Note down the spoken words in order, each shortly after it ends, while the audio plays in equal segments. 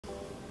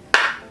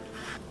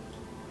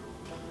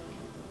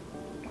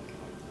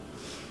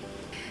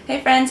Hey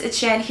friends, it's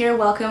Shan here.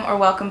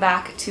 Welcome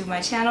back to my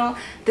channel.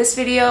 This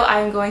video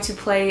I'm going to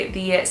play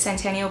the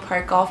Centennial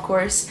Park Golf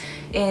Course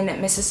in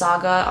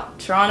Mississauga,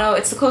 Toronto.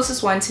 It's the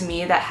closest one to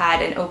me that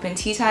had an open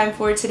tee time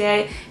for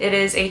today. It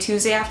is a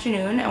Tuesday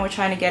afternoon and we're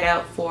trying to get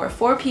out for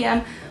 4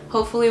 p.m.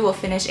 Hopefully we'll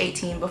finish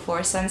 18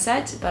 before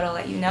sunset, but I'll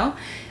let you know.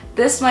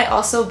 This might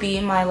also be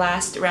my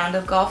last round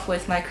of golf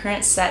with my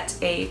current set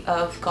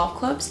of golf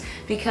clubs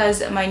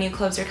because my new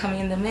clubs are coming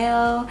in the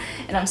mail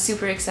and I'm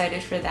super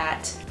excited for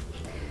that.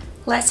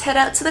 Let's head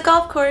out to the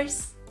golf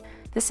course!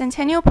 The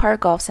Centennial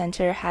Park Golf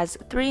Center has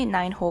 3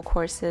 9-hole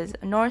courses,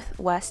 north,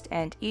 west,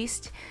 and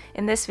east.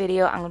 In this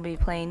video, I'm going to be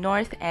playing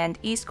north and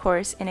east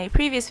course. In a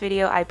previous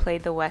video, I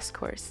played the west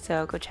course,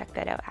 so go check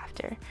that out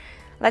after.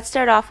 Let's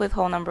start off with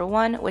hole number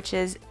 1, which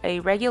is a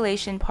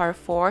regulation par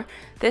 4.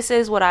 This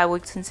is what I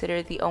would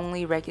consider the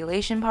only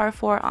regulation par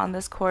 4 on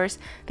this course.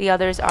 The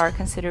others are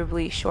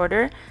considerably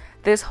shorter.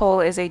 This hole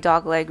is a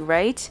dogleg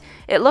right.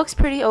 It looks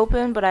pretty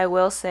open, but I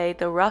will say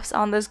the roughs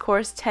on this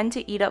course tend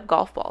to eat up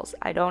golf balls.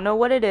 I don't know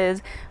what it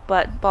is,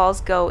 but balls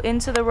go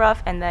into the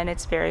rough and then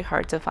it's very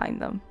hard to find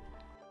them.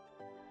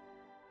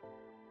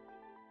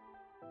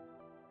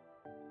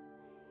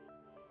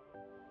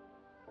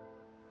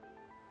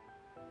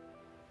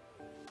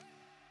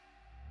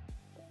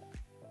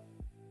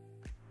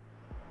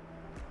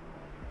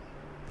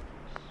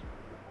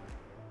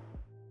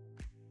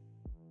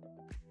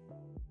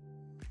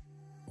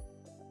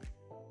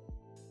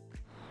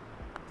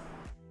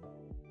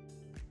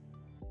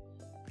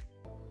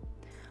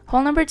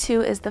 Hole number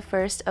 2 is the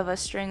first of a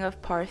string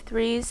of par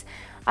 3s.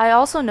 I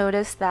also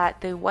noticed that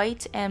the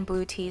white and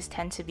blue tees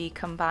tend to be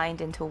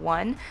combined into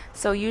one,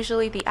 so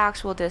usually the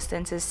actual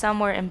distance is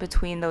somewhere in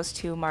between those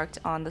two marked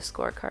on the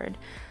scorecard.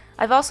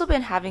 I've also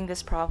been having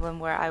this problem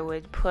where I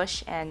would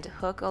push and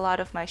hook a lot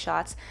of my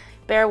shots.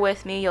 Bear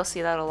with me, you'll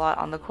see that a lot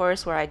on the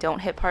course where I don't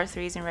hit par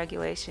 3s in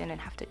regulation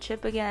and have to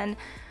chip again.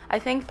 I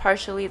think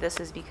partially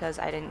this is because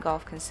I didn't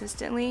golf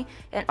consistently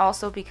and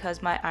also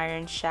because my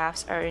iron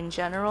shafts are in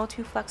general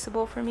too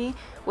flexible for me,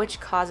 which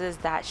causes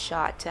that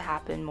shot to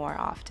happen more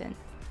often.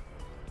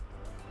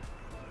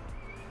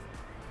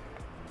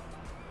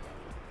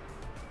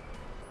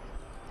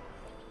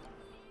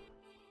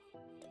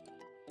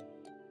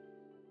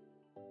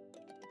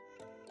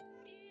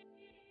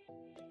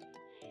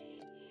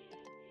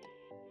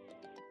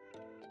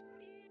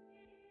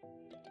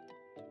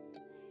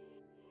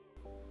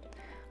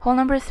 Hole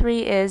number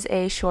 3 is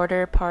a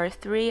shorter par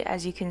 3.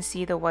 As you can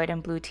see, the white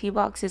and blue tee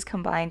boxes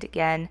combined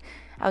again.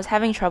 I was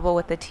having trouble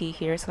with the tee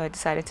here, so I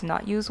decided to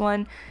not use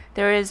one.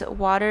 There is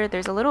water,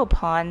 there's a little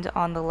pond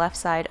on the left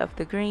side of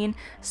the green,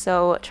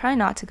 so try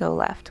not to go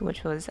left,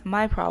 which was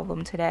my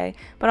problem today.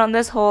 But on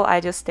this hole, I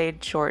just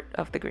stayed short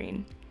of the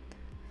green.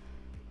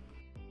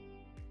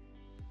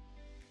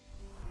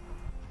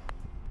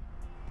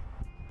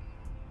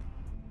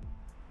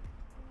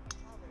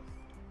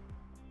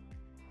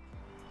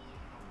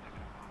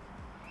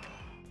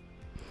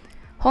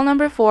 Hole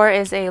number 4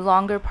 is a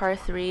longer par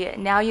 3.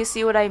 Now you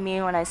see what I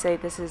mean when I say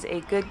this is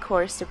a good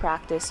course to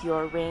practice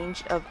your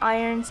range of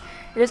irons.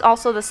 It is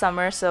also the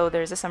summer, so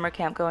there's a summer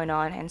camp going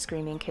on and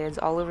screaming kids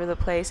all over the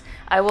place.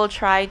 I will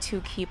try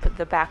to keep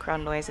the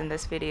background noise in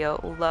this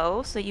video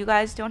low so you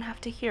guys don't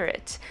have to hear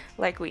it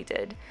like we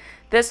did.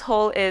 This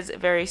hole is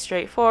very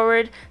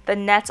straightforward. The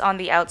net on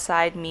the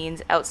outside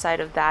means outside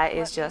of that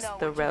is just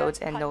the roads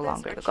and no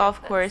longer the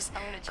golf course.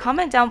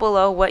 Comment down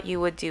below what you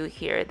would do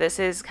here. This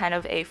is kind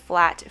of a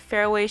flat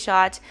fairway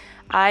shot.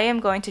 I am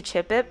going to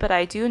chip it, but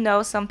I do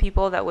know some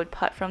people that would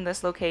putt from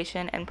this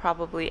location and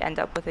probably end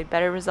up with a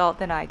better result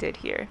than I did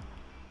here.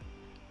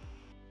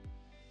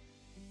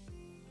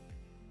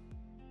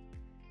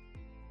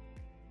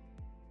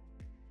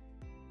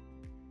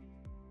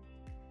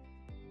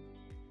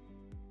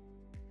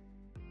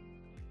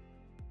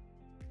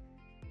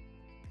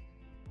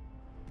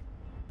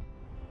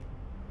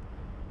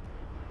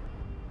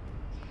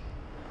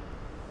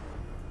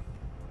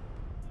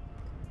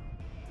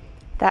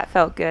 That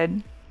felt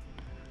good.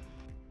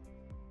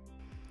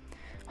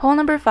 Hole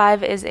number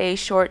 5 is a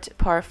short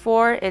par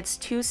 4. It's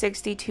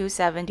 260,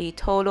 270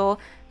 total.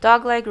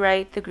 Dogleg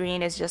right, the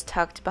green is just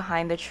tucked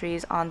behind the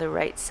trees on the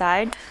right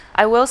side.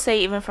 I will say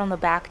even from the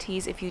back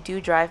tees, if you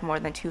do drive more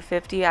than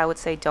 250, I would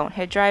say don't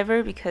hit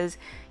driver because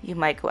you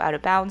might go out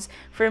of bounds.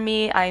 For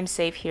me, I'm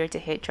safe here to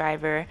hit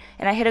driver,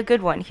 and I hit a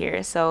good one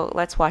here, so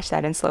let's watch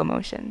that in slow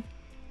motion.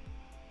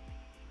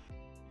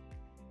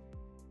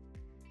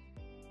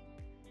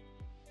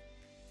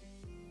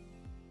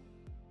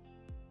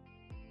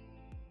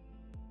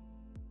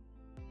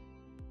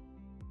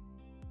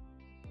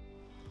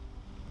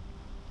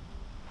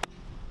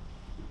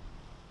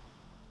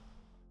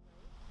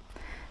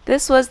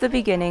 This was the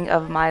beginning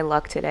of my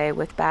luck today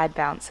with bad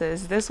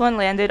bounces. This one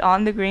landed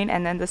on the green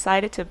and then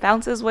decided to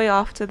bounce his way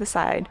off to the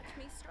side.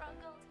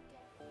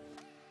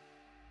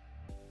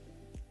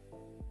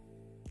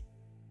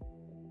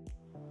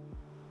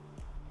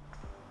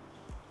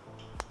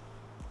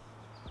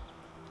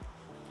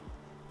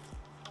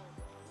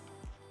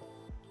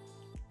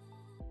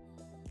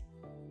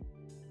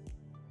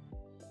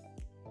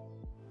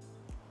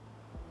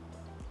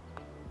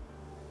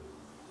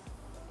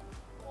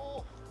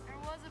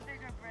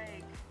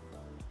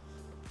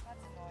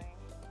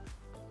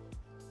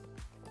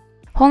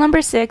 Hole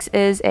number 6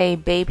 is a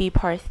baby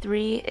par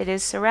 3. It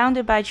is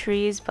surrounded by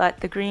trees,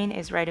 but the green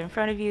is right in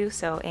front of you,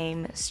 so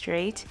aim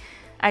straight.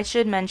 I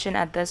should mention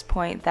at this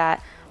point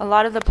that a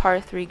lot of the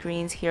par 3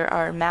 greens here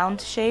are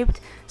mound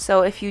shaped,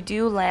 so if you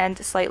do land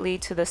slightly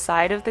to the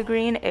side of the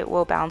green, it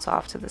will bounce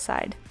off to the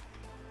side.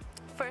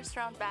 First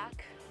round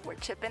back, we're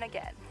chipping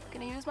again.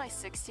 Gonna use my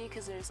 60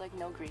 because there's like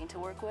no green to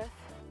work with.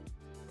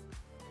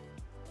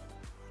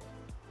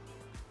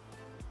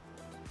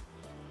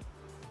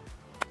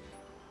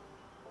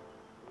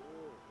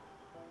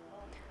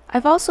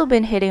 I've also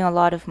been hitting a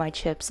lot of my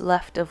chips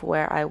left of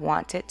where I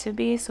want it to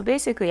be, so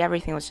basically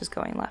everything was just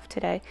going left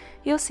today.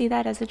 You'll see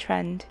that as a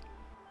trend.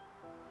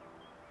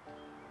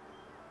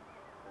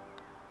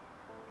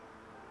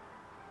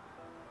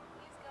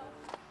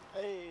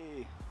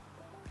 Hey.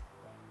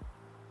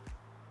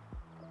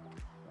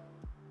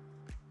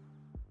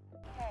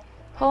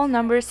 Hole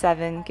number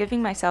 7,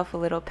 giving myself a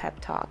little pep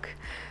talk.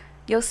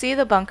 You'll see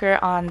the bunker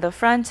on the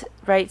front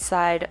right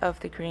side of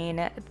the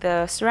green.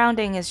 The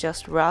surrounding is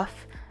just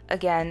rough.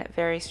 Again,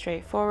 very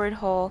straightforward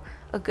hole,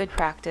 a good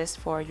practice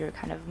for your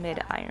kind of mid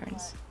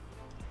irons.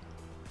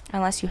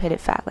 Unless you hit it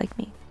fat like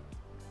me.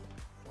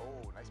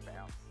 Oh, nice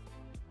bounce.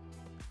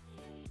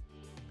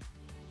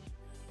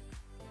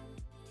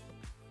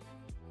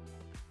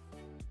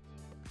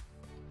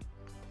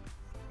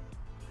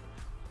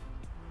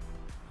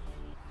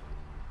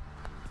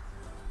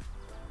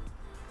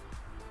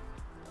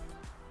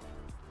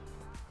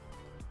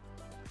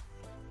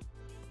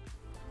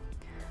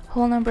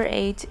 Hole number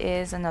 8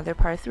 is another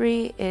par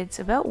 3. It's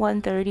about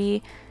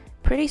 130,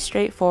 pretty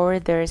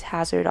straightforward. There's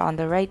hazard on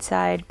the right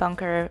side,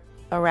 bunker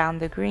around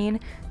the green,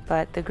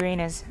 but the green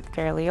is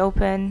fairly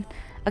open.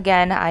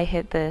 Again, I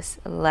hit this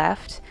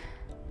left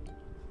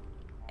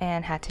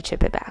and had to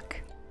chip it back.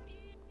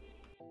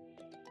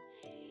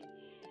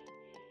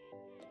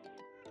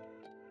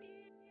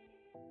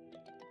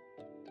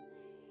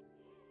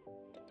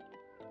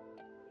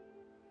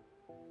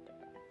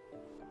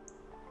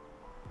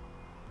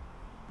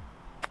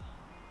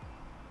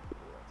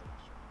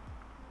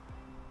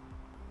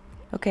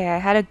 Okay, I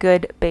had a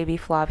good baby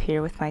flop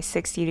here with my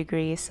 60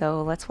 degrees,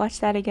 so let's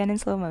watch that again in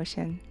slow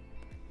motion.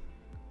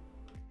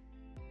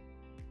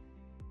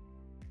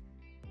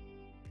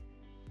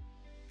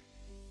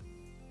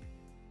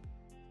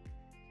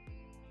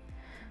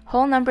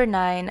 Hole number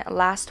 9,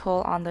 last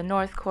hole on the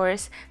north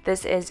course.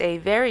 This is a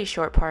very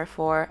short par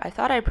 4. I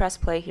thought I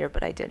pressed play here,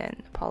 but I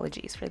didn't.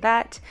 Apologies for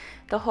that.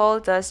 The hole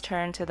does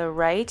turn to the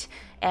right,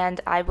 and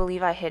I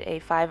believe I hit a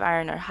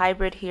 5-iron or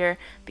hybrid here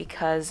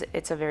because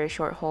it's a very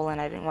short hole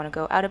and I didn't want to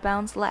go out of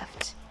bounds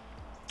left.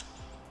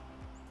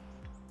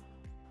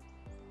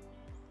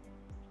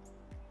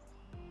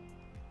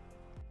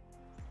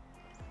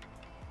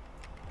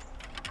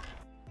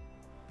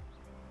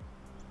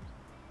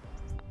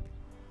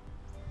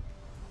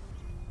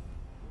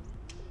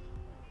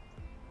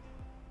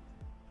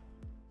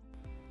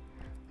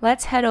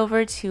 Let's head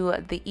over to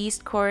the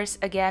east course.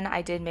 Again,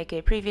 I did make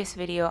a previous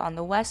video on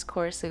the west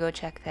course, so go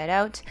check that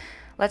out.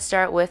 Let's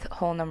start with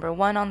hole number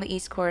 1 on the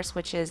east course,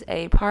 which is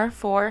a par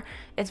 4.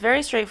 It's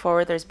very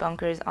straightforward. There's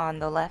bunkers on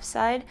the left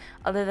side.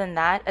 Other than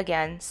that,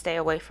 again, stay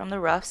away from the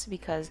roughs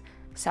because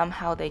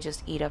somehow they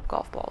just eat up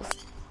golf balls.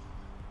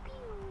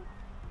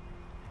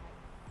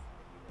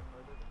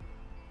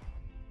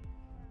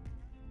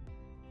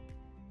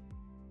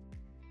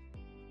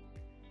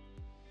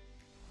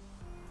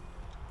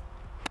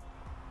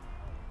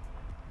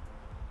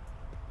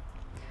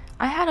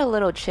 I had a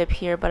little chip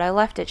here, but I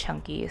left it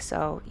chunky,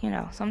 so, you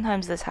know,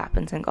 sometimes this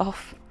happens in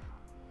golf.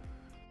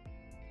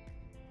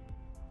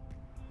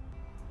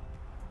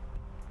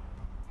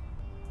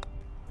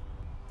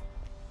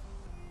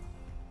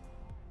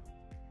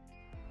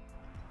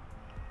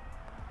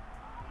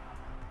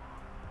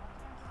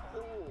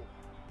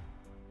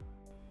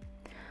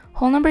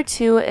 Hole number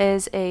 2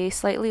 is a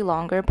slightly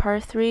longer par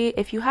 3.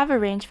 If you have a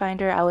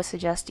rangefinder, I would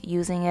suggest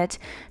using it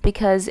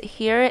because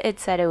here it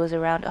said it was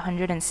around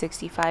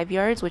 165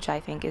 yards, which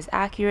I think is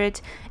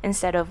accurate,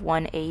 instead of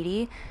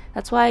 180.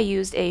 That's why I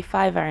used a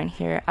 5-iron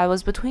here. I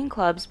was between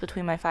clubs,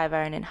 between my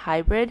 5-iron and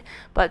hybrid,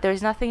 but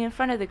there's nothing in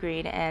front of the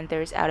green and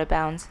there's out of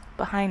bounds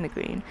behind the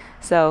green.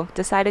 So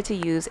decided to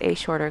use a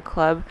shorter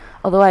club,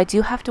 although I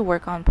do have to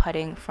work on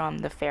putting from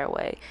the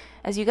fairway.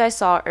 As you guys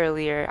saw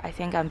earlier, I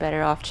think I'm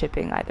better off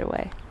chipping either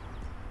way.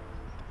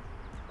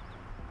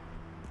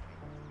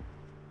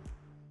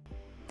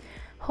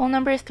 Hole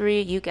number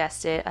 3, you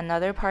guessed it,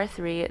 another par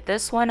 3.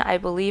 This one I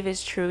believe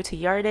is true to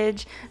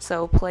yardage,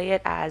 so play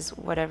it as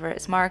whatever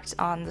is marked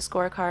on the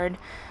scorecard.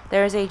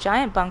 There is a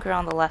giant bunker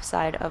on the left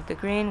side of the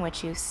green,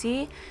 which you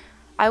see.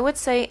 I would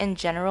say in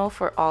general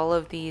for all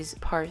of these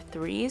par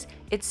 3s,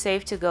 it's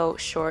safe to go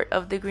short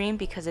of the green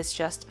because it's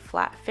just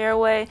flat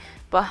fairway.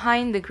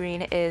 Behind the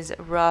green is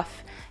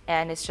rough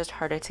and it's just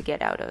harder to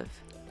get out of.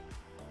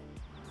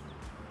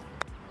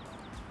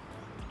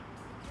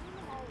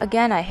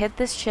 Again, I hit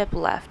this chip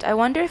left. I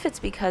wonder if it's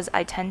because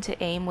I tend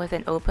to aim with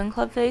an open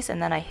club face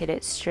and then I hit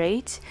it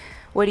straight,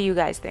 What do you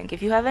guys think?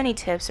 If you have any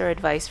tips or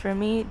advice for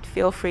me,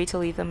 feel free to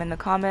leave them in the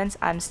comments.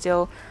 I'm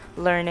still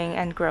learning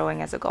and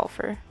growing as a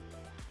golfer.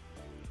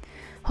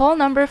 Hole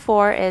number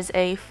 4 is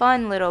a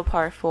fun little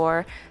par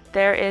 4.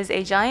 There is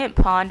a giant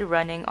pond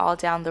running all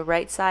down the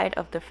right side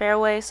of the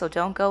fairway, so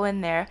don't go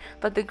in there,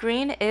 but the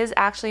green is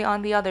actually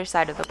on the other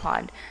side of the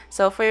pond.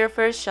 So for your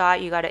first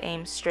shot, you gotta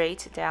aim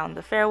straight down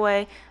the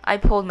fairway. I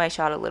pulled my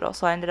shot a little,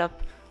 so I ended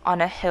up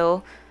on a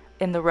hill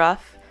in the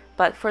rough.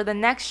 But for the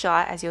next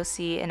shot, as you'll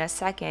see in a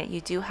second, you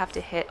do have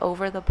to hit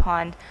over the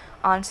pond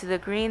onto the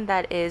green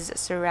that is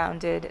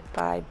surrounded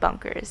by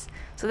bunkers.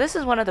 So this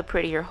is one of the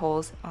prettier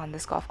holes on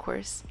this golf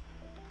course.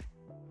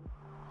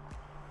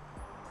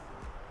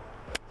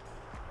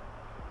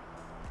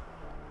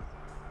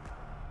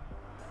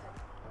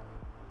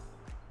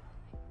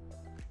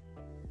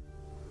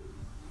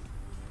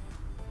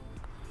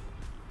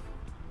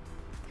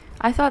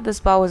 I thought this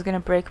ball was going to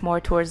break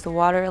more towards the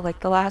water like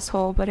the last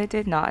hole, but it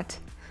did not.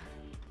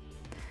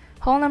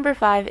 Hole number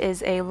 5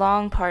 is a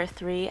long par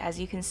 3. As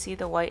you can see,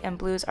 the white and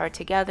blues are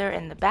together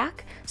in the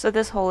back, so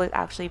this hole is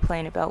actually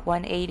playing about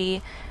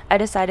 180. I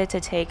decided to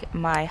take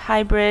my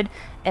hybrid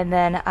and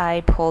then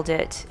I pulled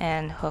it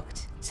and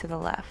hooked to the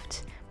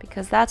left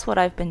because that's what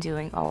I've been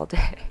doing all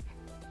day.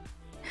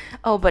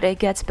 Oh, but it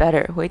gets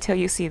better. Wait till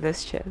you see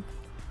this chip.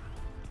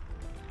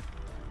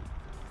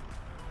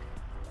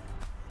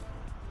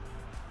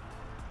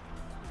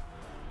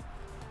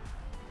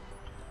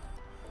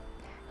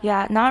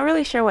 Yeah, not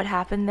really sure what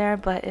happened there,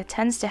 but it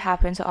tends to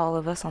happen to all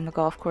of us on the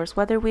golf course,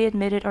 whether we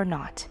admit it or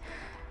not.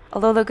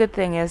 Although the good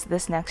thing is,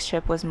 this next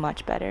chip was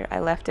much better.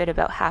 I left it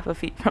about half a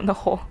feet from the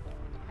hole.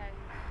 Okay,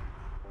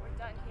 we're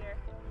done here.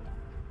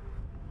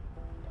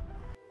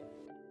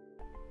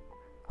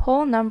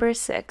 Hole number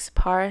 6,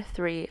 par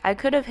 3. I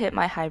could have hit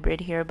my hybrid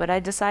here, but I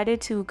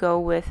decided to go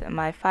with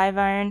my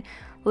 5-iron.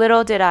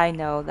 Little did I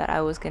know that I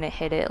was going to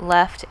hit it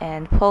left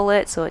and pull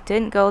it, so it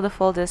didn't go the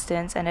full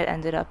distance and it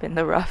ended up in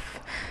the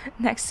rough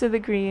next to the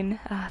green.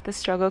 The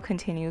struggle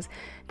continues.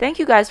 Thank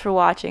you guys for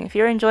watching. If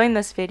you're enjoying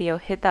this video,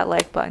 hit that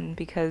like button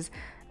because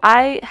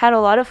I had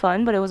a lot of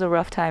fun, but it was a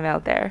rough time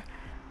out there.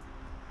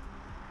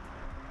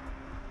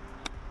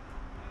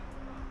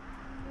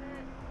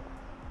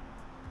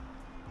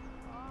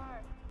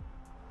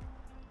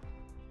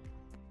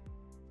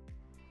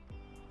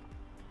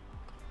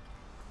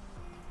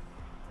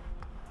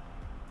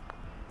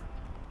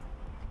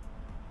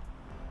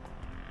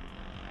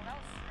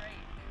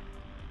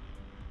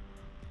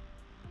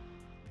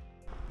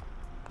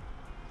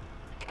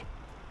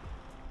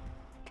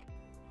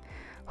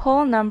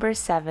 Hole number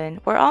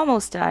 7. We're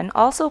almost done.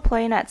 Also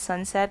playing at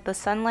sunset, the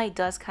sunlight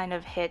does kind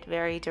of hit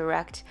very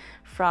direct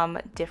from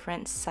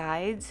different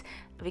sides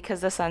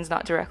because the sun's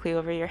not directly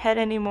over your head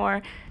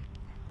anymore.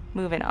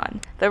 Moving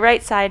on. The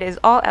right side is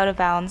all out of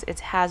bounds.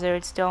 It's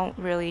hazards. Don't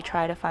really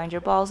try to find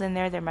your balls in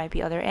there. There might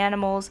be other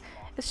animals.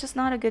 It's just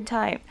not a good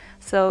time.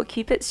 So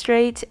keep it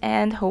straight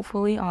and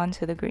hopefully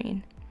onto the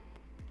green.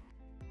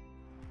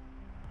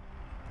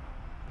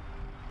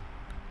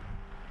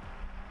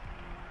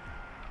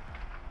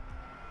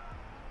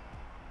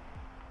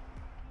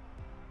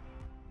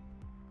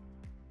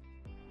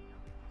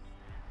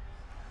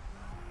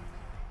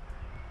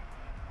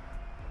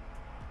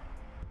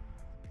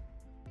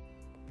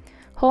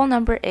 Hole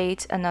number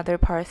 8, another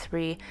par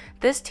 3.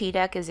 This tee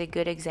deck is a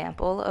good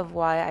example of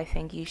why I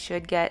think you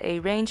should get a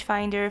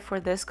rangefinder for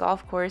this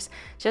golf course,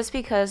 just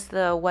because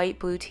the white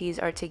blue tees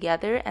are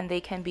together and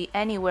they can be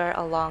anywhere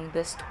along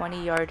this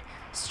 20-yard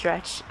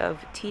stretch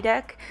of tee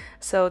deck.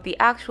 So the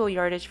actual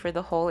yardage for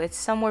the hole is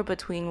somewhere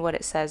between what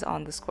it says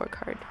on the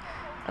scorecard.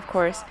 Of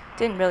course,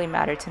 didn't really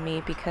matter to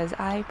me because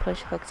I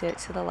push hooked it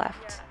to the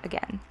left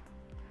again.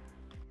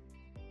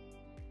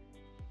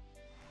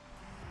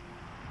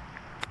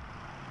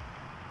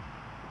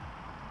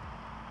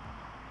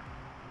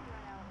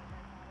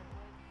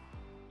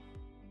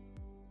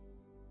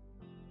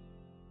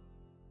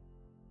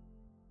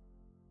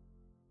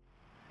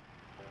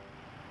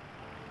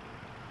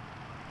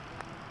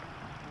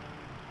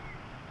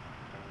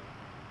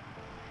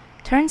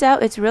 Turns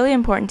out it's really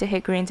important to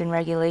hit greens in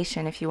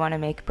regulation if you want to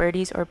make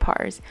birdies or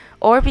pars,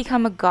 or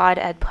become a god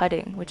at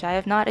putting, which I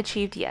have not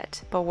achieved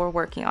yet, but we're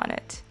working on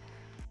it.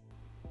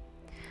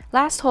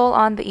 Last hole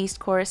on the East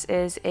course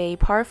is a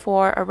par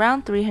 4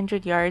 around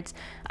 300 yards.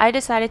 I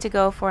decided to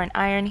go for an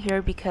iron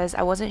here because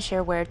I wasn't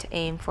sure where to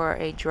aim for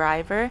a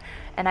driver,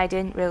 and I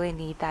didn't really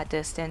need that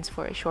distance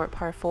for a short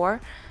par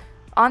 4.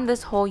 On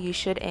this hole, you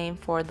should aim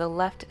for the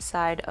left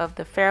side of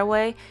the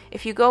fairway.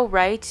 If you go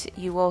right,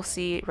 you will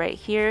see right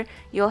here,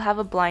 you'll have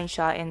a blind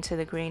shot into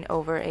the green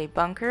over a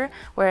bunker,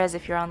 whereas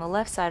if you're on the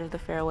left side of the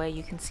fairway,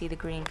 you can see the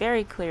green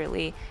very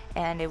clearly,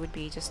 and it would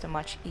be just a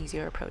much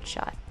easier approach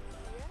shot.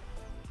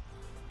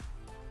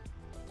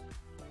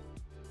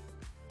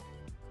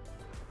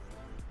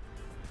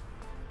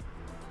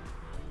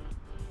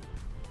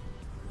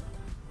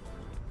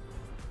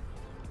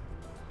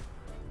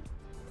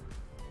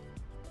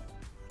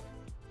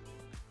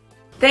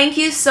 Thank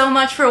you so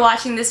much for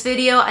watching this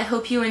video. I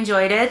hope you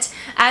enjoyed it.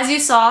 As you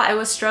saw, I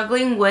was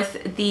struggling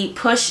with the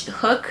push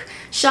hook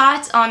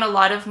shot on a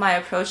lot of my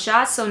approach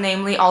shots, so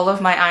namely all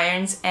of my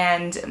irons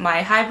and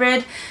my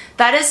hybrid.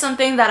 That is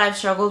something that I've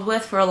struggled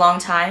with for a long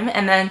time,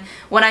 and then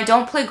when I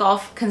don't play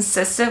golf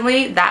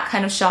consistently, that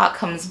kind of shot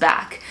comes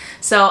back.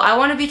 So I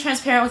want to be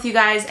transparent with you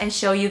guys and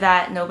show you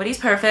that nobody's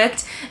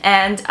perfect,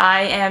 and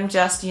I am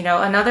just, you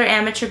know, another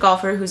amateur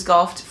golfer who's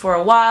golfed for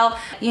a while.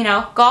 You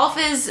know, golf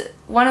is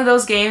one of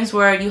those games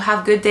where you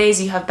have good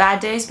days, you have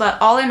bad days,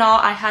 but all in all,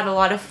 I had a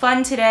lot of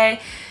fun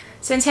today.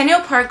 Centennial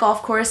Park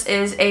Golf Course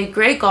is a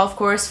great golf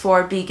course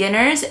for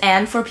beginners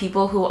and for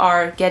people who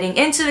are getting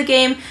into the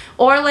game,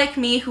 or like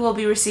me, who will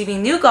be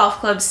receiving new golf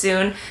clubs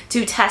soon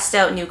to test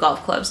out new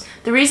golf clubs.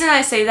 The reason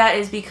I say that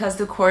is because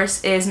the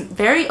course is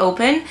very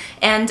open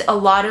and a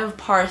lot of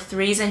par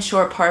 3s and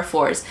short par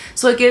 4s.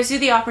 So it gives you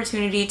the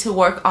opportunity to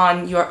work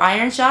on your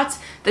iron shots,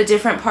 the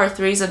different par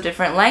 3s of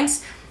different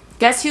lengths,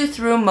 gets you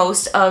through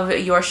most of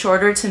your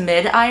shorter to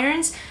mid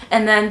irons,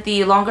 and then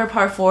the longer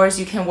par 4s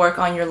you can work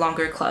on your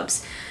longer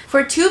clubs.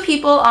 For 2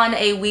 people on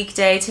a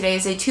weekday, today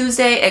is a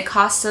Tuesday, it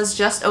costs us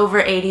just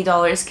over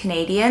 $80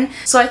 Canadian.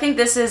 So I think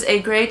this is a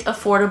great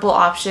affordable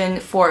option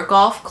for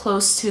golf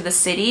close to the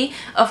city.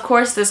 Of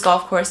course, this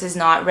golf course is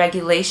not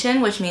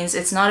regulation, which means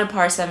it's not a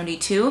par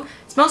 72.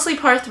 It's mostly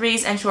par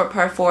 3s and short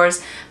par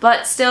 4s,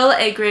 but still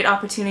a great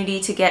opportunity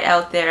to get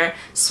out there,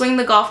 swing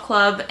the golf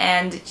club,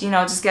 and, you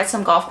know, just get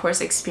some golf course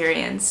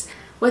experience.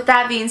 With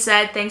that being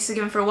said, thanks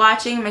again for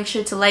watching. Make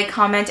sure to like,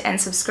 comment, and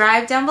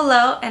subscribe down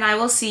below, and I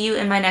will see you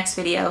in my next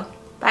video.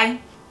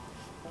 Bye!